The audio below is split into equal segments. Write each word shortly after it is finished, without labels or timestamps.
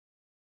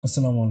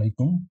Assalamu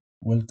alaikum.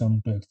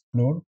 Welcome to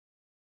Explore.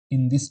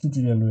 In this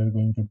tutorial, we are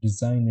going to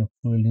design a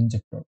fuel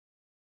injector.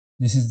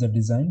 This is the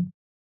design.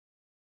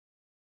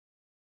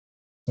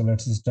 So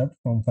let's start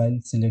from File,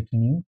 select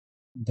New,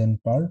 then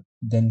Part,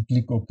 then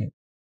click OK.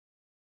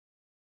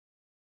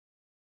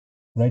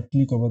 Right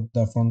click over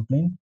the front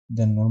plane,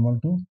 then Normal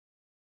to,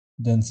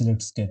 then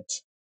select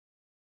Sketch.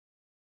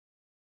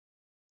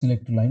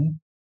 Select Line.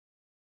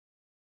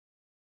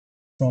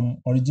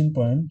 From origin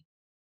point,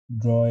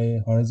 draw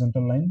a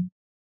horizontal line,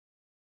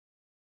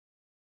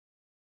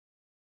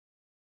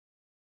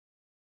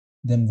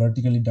 then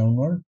vertically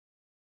downward,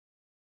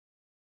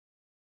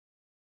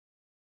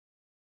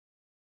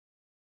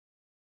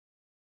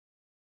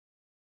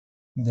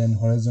 then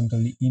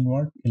horizontally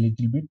inward a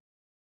little bit,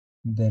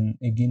 then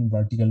again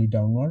vertically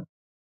downward.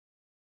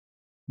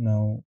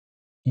 Now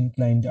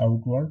inclined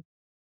outward.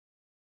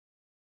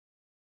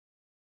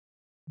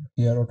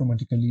 Here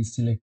automatically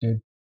selected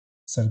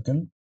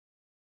circle,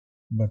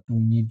 but we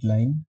need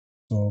line,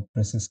 so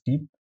press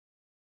escape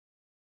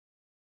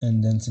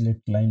and then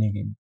select line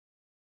again.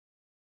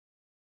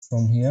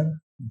 From here,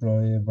 draw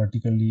a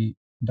vertically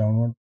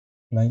downward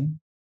line,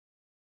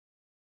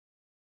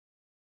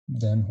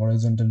 then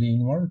horizontally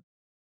inward,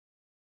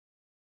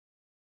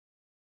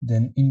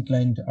 then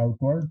inclined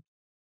outward,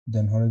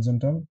 then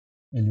horizontal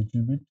a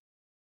little bit,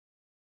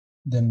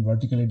 then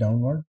vertically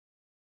downward,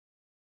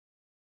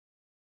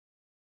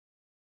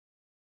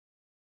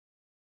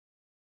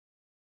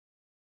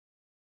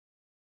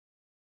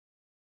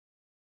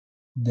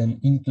 then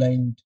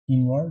inclined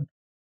inward,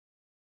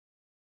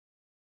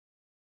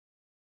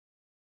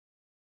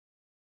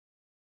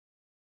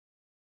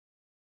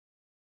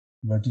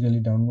 vertically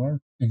downward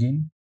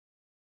again,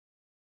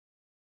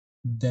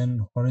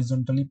 then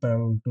horizontally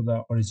parallel to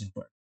the origin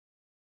point.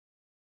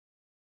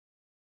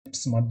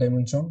 Smart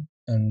dimension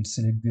and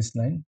select this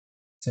line,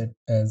 set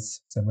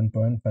as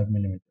 7.5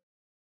 mm.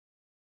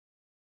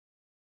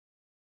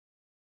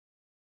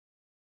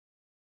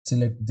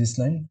 Select this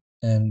line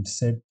and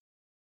set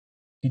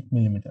 8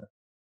 mm.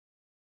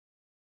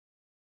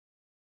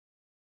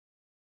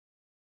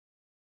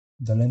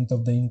 The length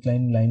of the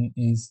inclined line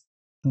is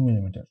 2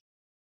 mm.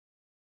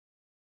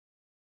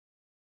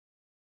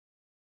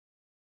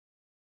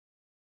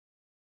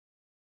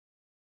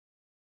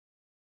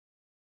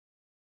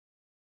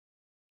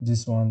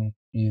 This one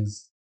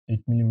is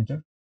 8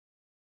 mm.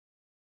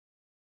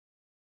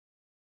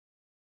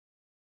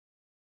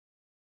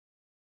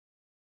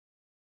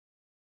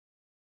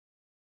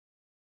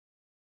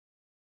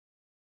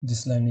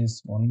 This line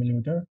is 1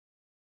 mm,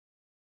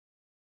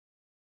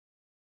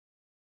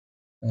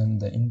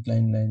 and the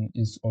inclined line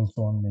is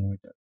also 1 mm.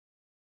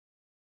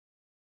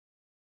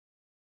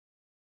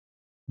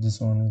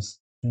 This one is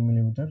 3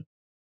 mm.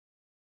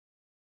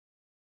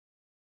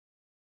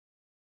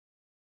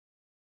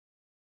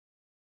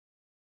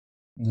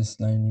 This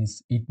line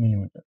is 8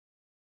 mm.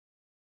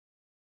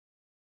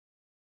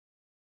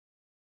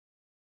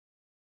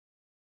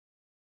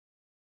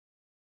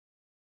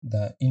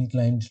 The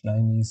inclined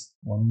line is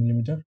 1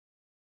 mm.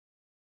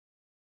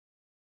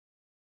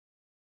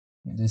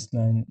 This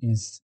line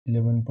is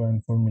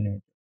 11.4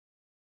 mm.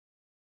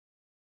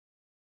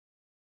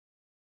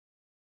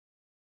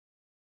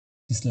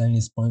 This line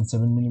is 0.7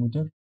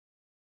 mm.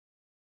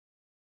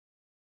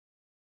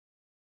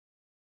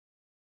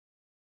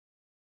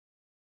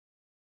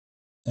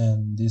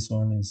 And this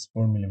one is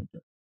 4 mm.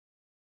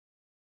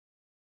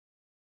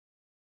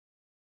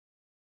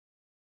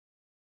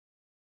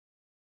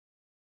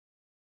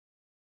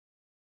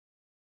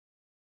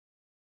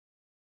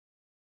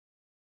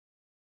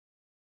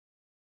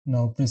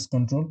 Now press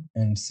Ctrl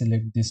and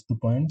select these 2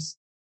 points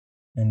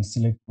and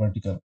select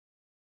vertical.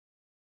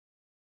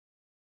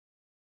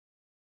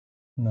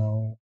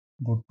 Now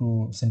go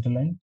to center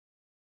line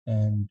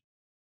and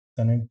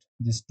connect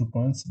these 2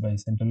 points by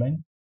center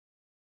line.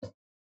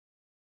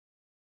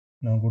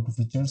 Now go to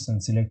features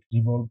and select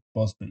revolve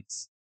boss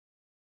base.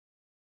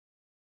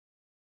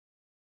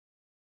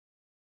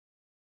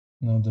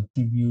 Now the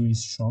preview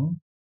is shown.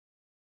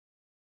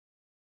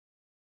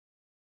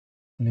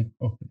 Click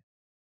OK.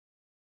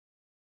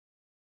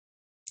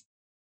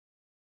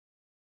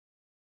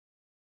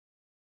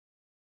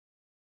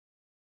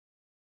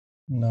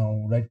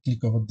 Now right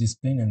click over this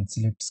plane and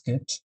select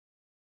sketch.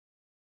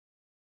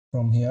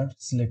 From here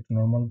select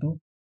normal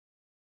to,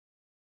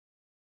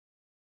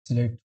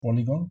 select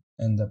polygon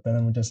and the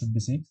parameter should be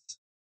 6.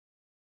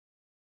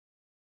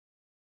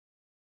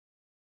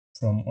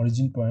 From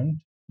origin point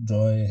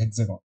draw a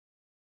hexagon.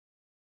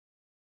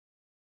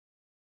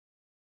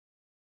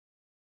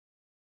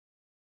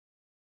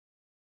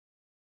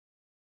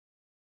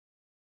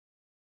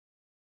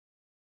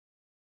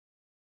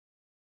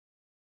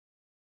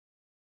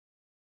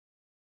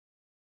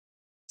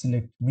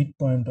 Select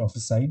midpoint of a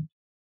side.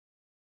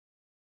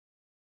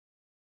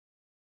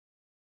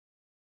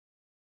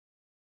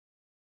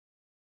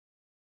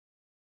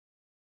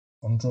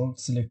 Control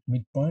select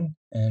midpoint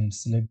and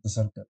select the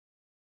circle,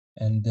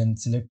 and then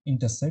select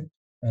intersect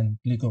and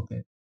click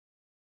OK.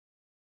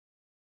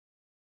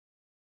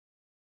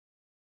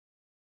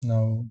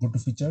 Now go to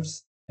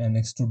features and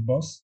extrude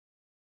boss,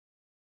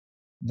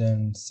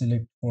 then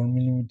select 4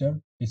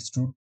 mm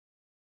extrude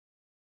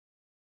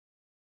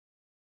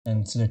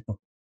and select OK.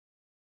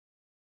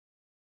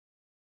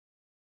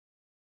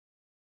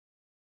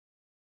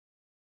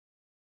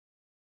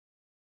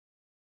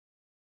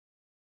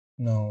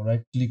 Now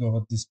right click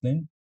over this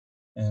plane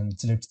and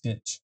select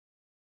sketch.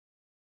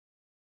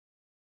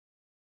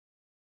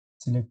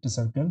 Select a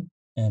circle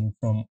and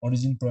from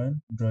origin point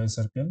draw a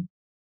circle.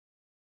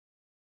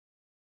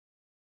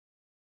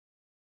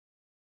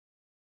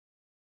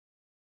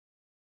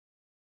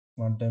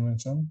 One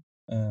dimension,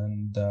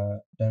 and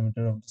the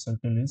diameter of the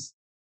circle is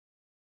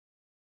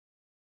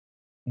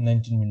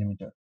 19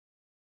 mm.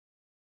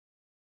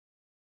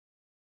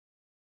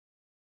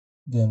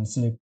 Then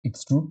select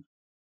extrude.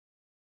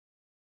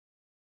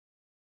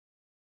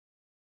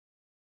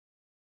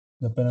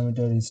 The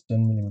parameter is 10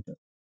 mm.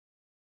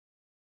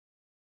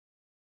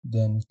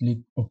 Then click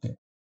OK.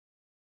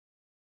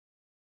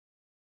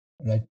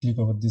 Right click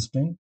over this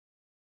plane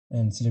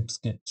and select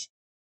sketch.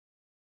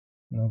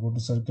 Now go to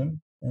circle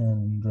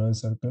and draw a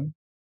circle.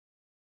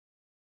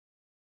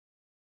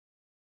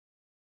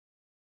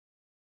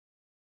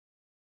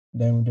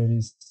 Diameter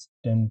is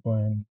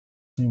 10.3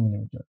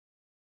 mm.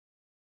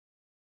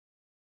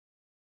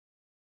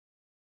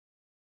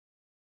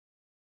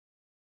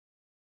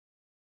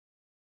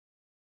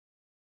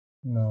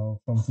 Now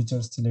from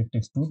features select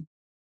extrude.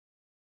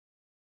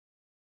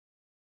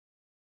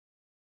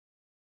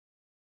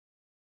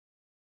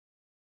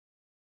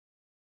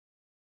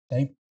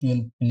 Type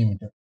 12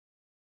 mm.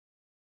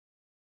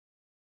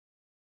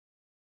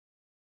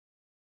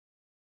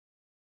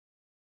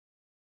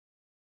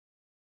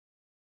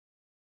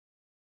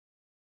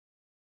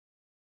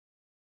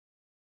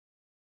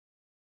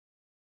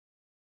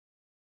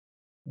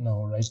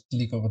 Now right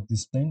click over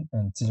this plane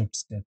and select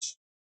sketch.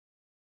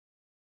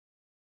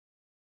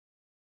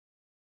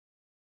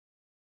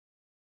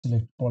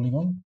 Select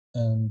polygon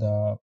and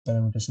the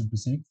parameter should be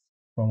 6.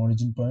 From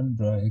origin point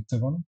draw a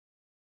hexagon.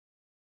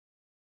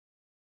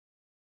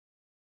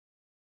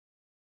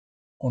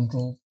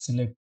 Control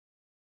select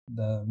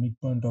the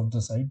midpoint of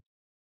the side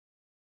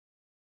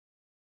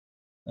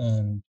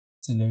and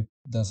select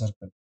the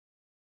circle.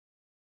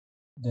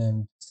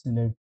 Then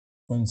select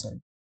coincide.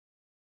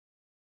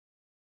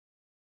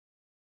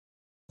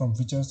 From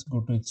features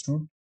go to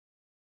extrude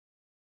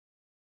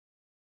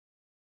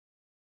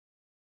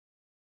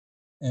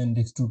and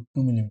extrude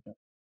 2 mm.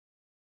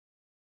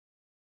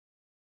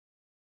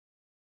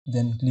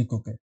 Then click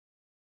OK.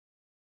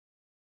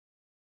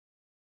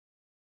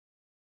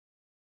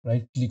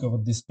 Right click over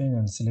this plane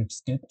and select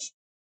sketch.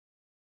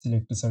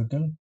 Select a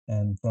circle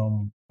and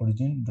from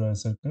origin draw a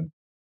circle.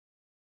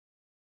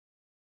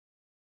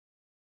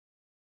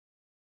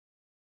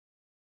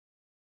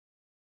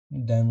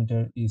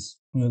 Diameter is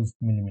 12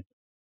 mm.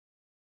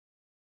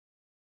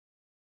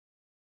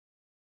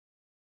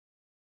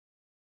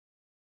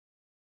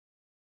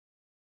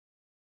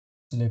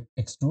 Select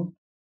extrude.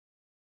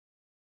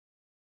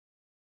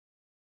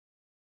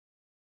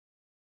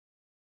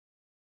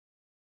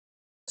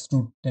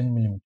 Extrude 10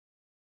 mm.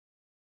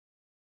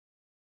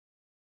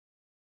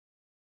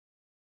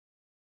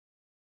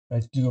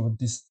 Right click over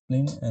this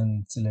plane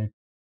and select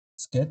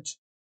sketch.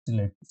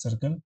 Select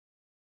circle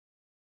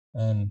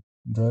and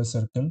draw a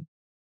circle.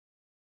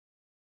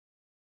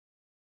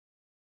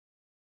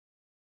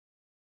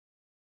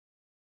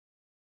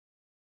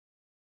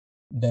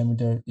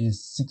 Diameter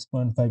is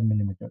 6.5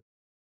 mm.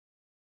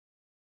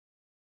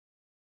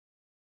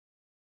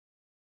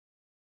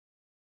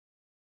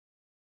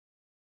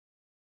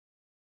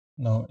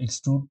 Now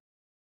extrude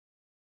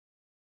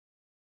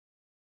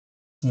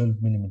 12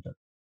 mm.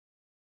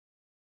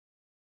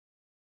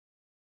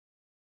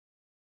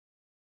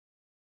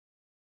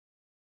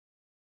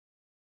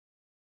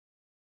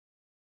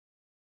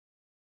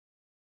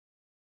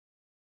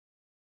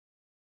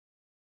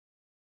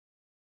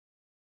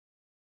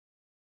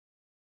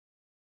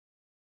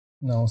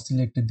 Now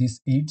select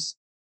these edges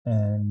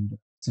and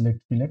select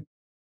fillet.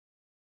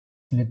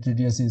 Fillet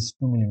radius is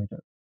 2 mm.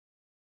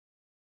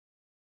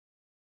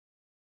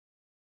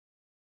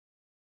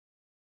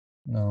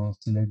 Now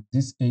select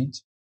this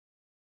edge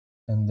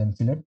and then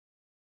fillet.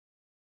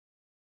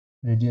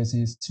 Radius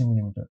is 3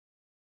 mm.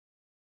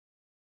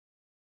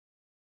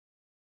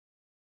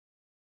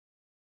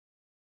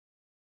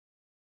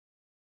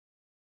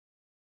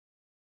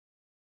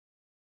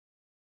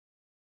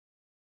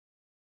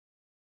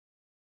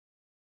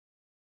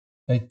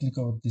 Right click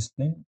over this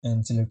plane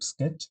and select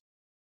sketch.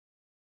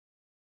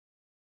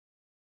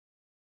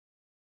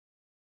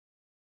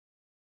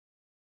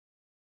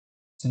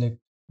 Select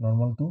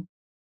normal to.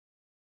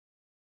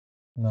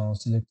 Now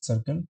select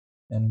circle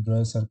and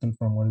draw a circle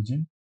from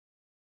origin.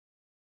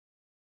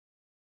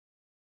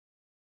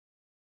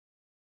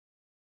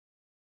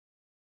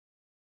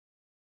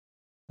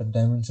 The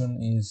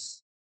dimension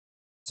is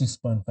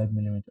 6.5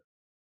 mm.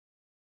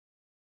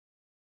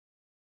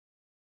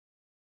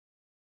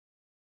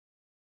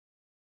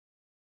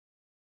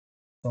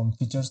 From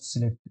features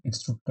select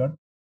extrude cut.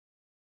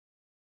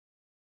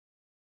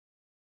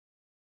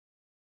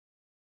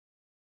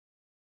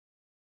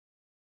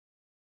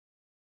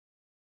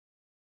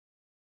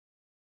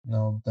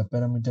 Now the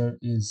parameter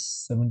is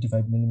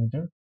 75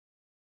 millimeter.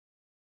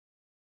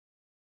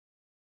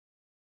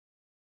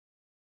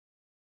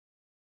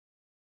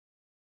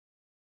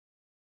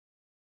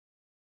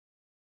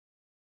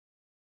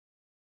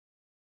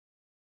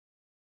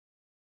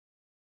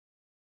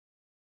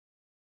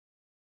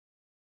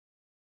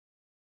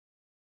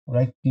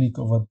 Right click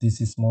over this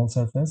small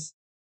surface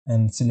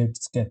and select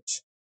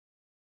sketch.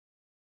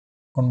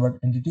 Convert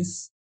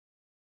entities,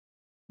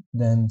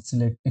 then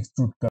select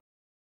extrude cut.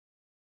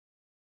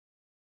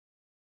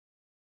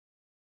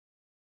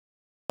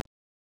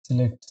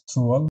 Select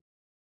through all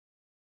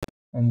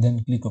and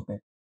then click OK.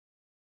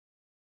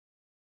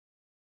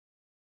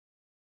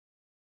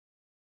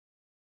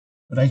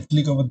 Right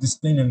click over this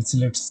plane and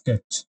select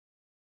sketch.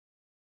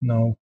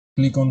 Now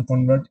click on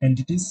convert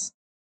entities,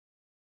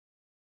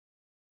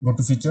 go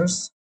to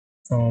features,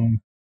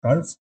 from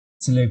curve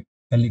select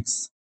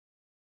helix.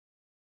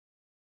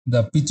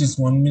 The pitch is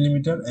 1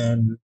 millimeter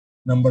and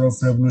number of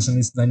revolution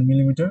is 9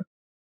 millimeter.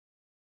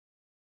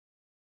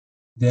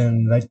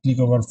 Then right click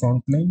over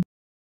front plane,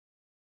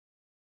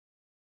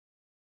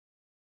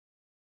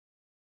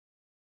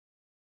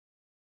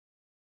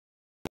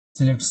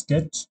 select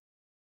sketch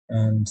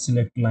and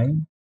select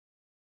line,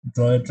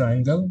 draw a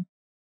triangle,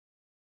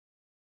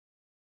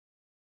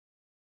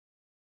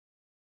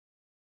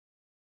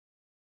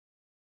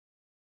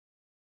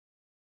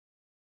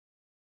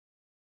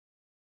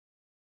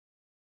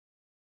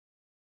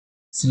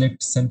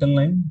 select center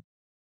line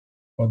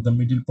for the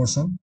middle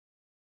portion,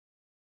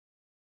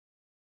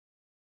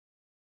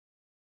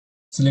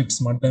 select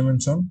smart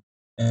dimension,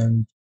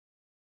 and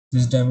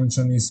this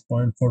dimension is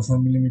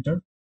 0.44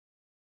 millimeter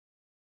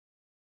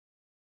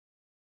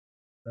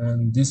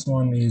and this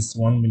one is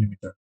 1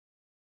 millimeter.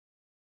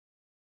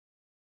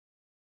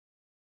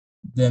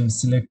 Then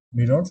select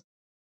mirror,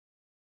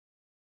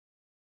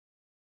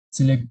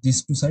 select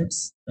these two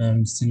sides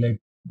and select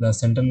the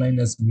center line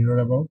as mirror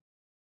above,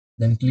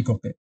 then click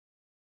OK.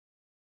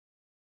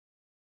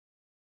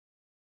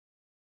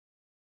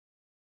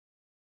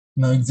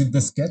 Now exit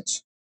the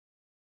sketch,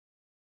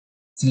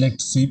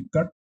 select sweep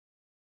cut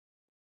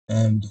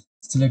and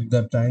select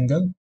the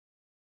triangle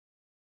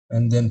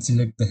and then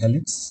select the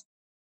helix.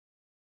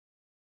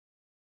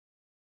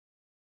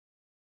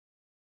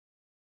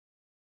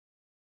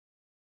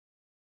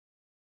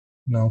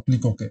 Now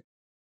click OK.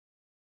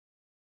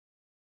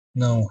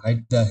 Now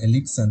hide the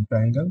helix and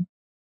triangle.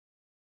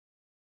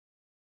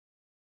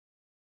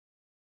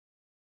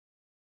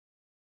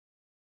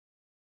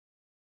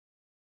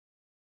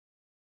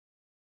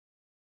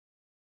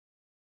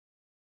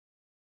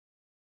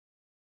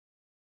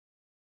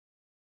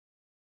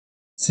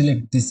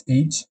 Select this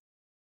edge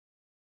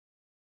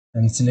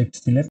and select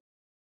fillet.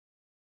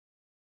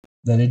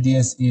 The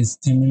radius is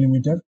 3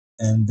 millimeter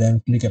and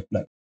then click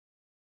apply.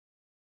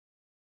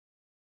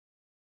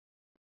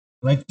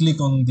 Right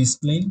click on this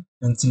plane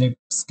and select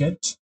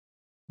sketch.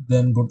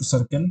 Then go to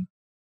circle,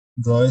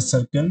 draw a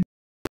circle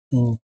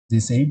to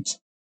this edge.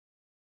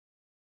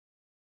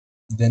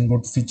 Then go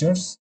to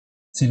features,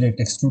 select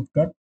extrude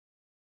cut.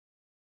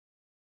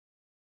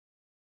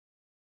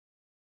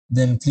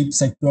 Then flip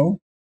side to out,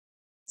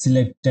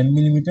 select 10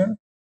 millimeter.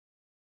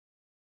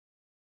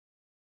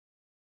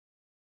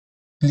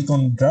 Click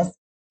on draft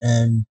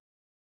and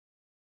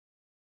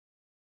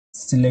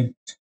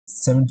select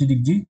 70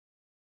 degree.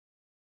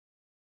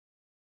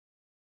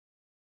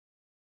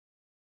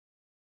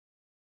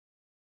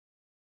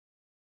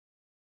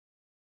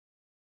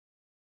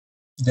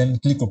 Then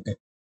click OK.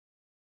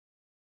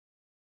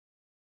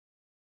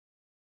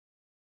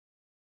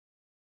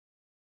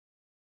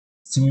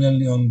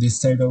 Similarly on this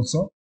side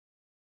also.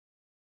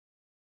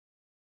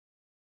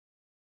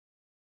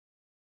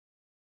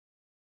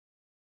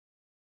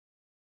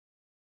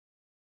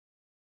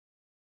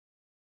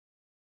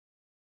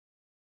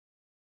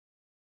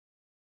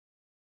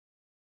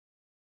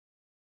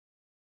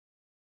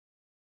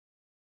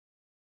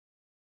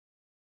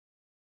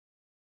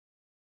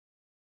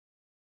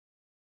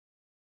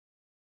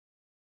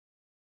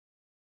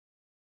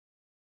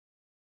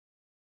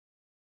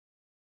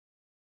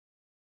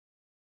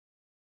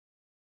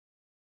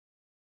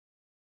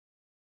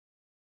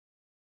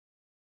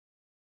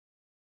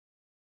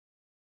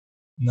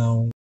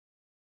 Now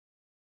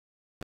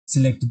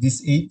select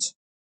this edge,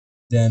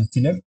 then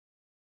fillet.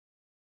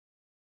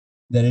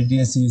 The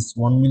radius is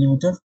 1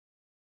 millimeter.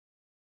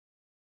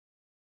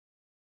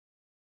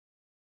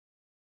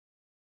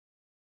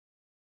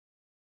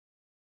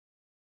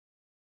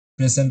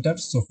 Press enter,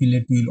 so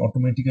fillet will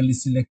automatically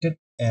select it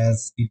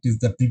as it is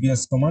the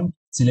previous command.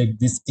 Select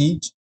this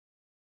edge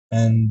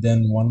and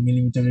then 1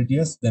 millimeter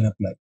radius, then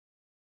apply.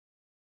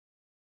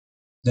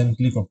 Then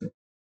click OK.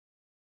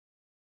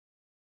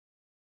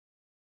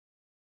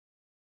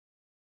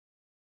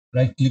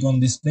 Right click on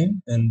this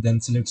plane and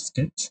then select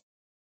sketch.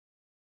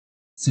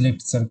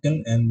 Select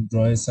circle and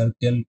draw a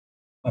circle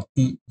up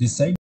to this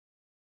side.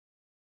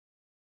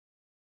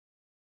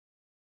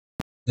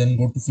 Then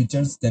go to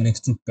features, then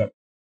extrude cut.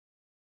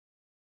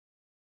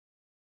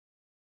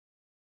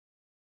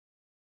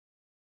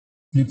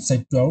 Flip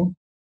side to out,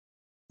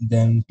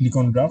 Then click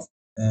on draft,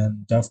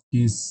 and draft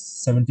is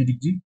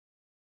 70°.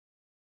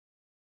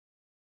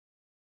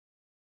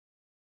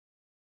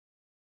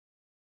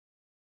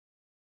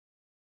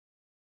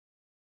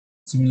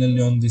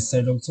 Similarly on this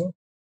side also.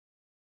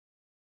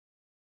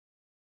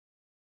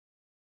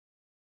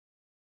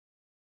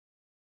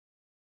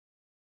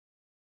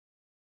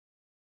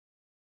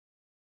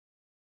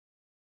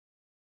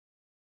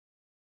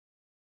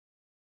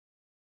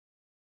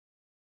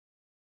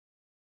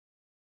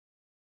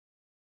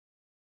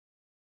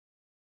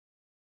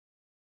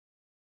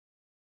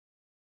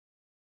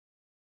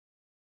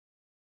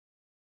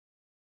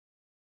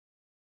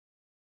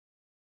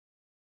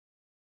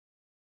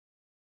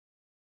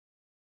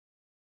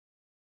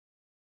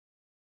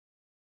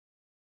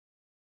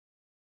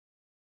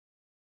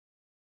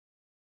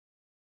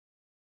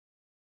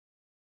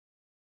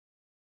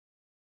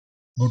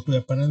 Go to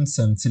appearance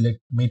and select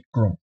Make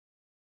Chrome.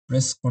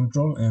 Press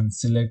Ctrl and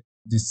select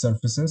these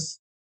surfaces.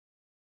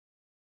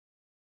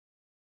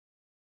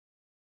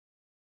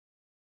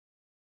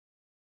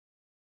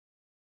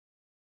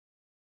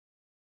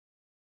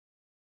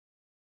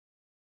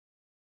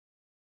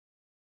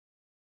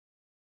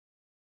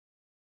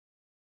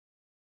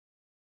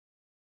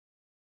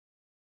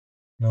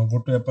 Now go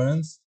to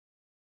appearance,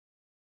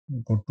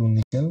 go to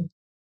nickel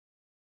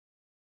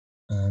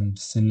and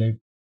select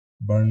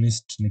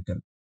burnished nickel.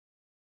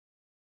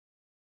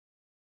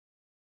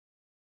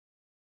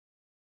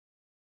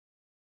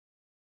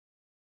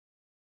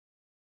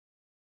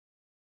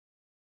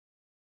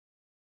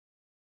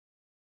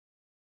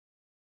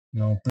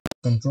 Now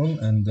press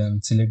Ctrl and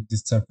then select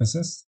these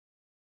surfaces.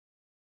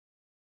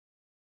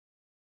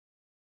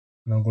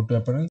 Now go to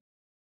appearance,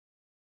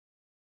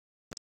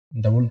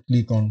 double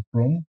click on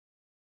chrome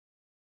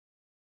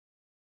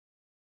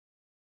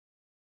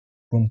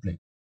plate.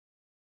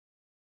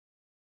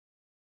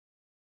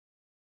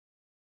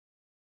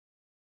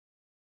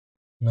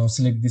 Now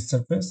select this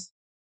surface,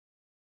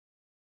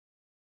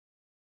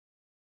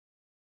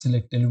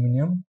 select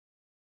aluminum,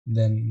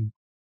 then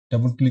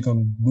double click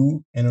on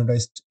blue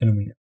anodized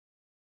aluminum.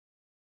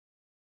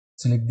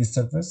 Select this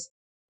surface,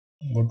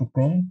 go to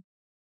chrome,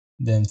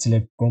 then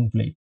select chrome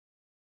plate.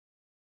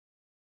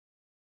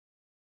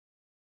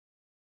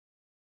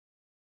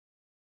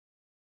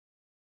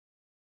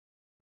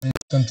 Press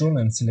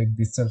Ctrl and select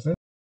this surface,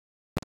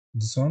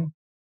 this one.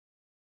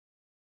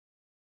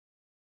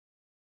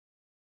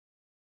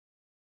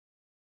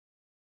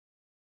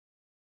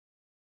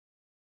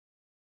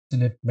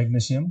 Select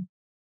magnesium,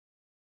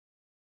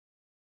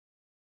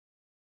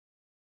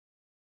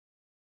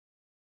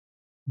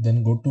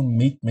 then go to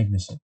Make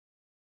Magnesium.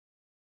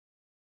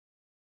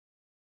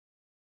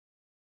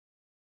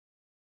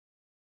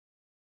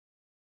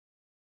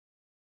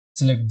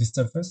 Select this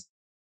surface,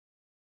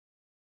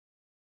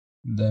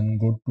 then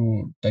go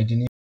to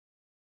titanium,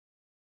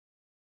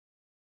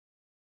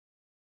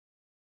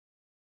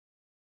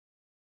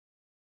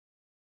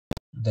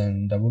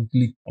 then double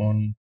click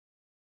on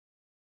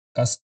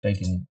cast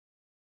titanium.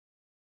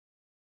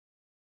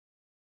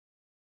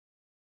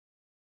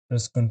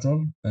 Press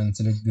Ctrl and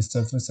select this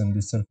surface and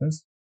this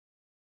surface.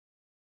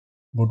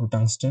 Go to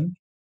tungsten,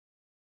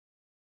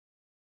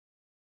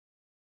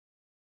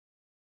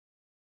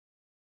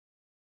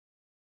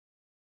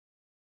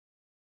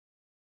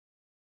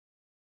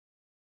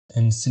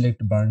 and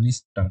select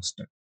burnished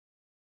tungsten.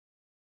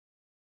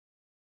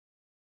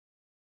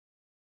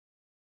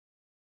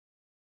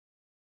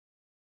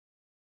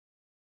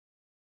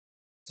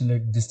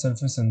 Select this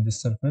surface and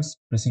this surface,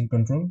 pressing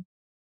Ctrl.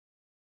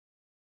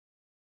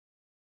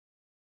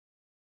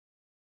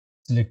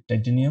 Select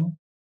titanium,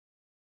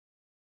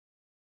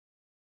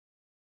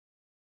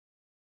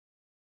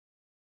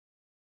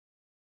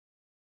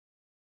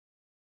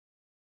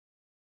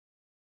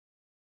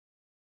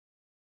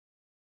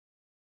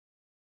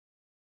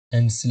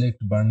 and select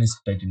burnished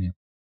titanium.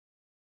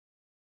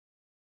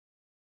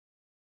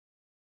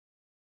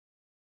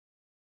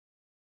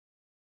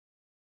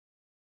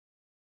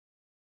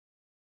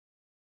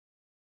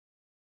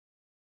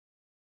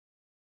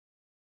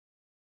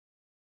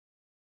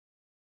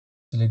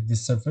 Select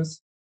this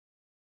surface,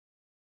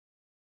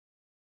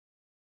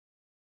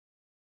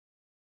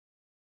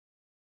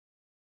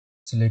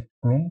 select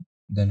chrome,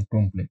 then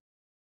chrome plate.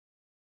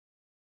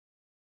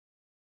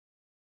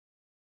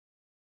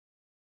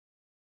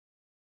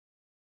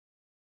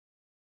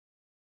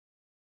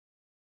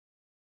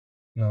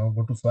 Now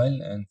go to File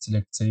and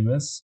select Save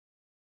As.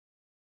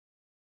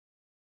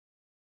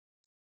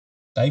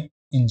 Type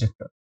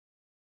injector.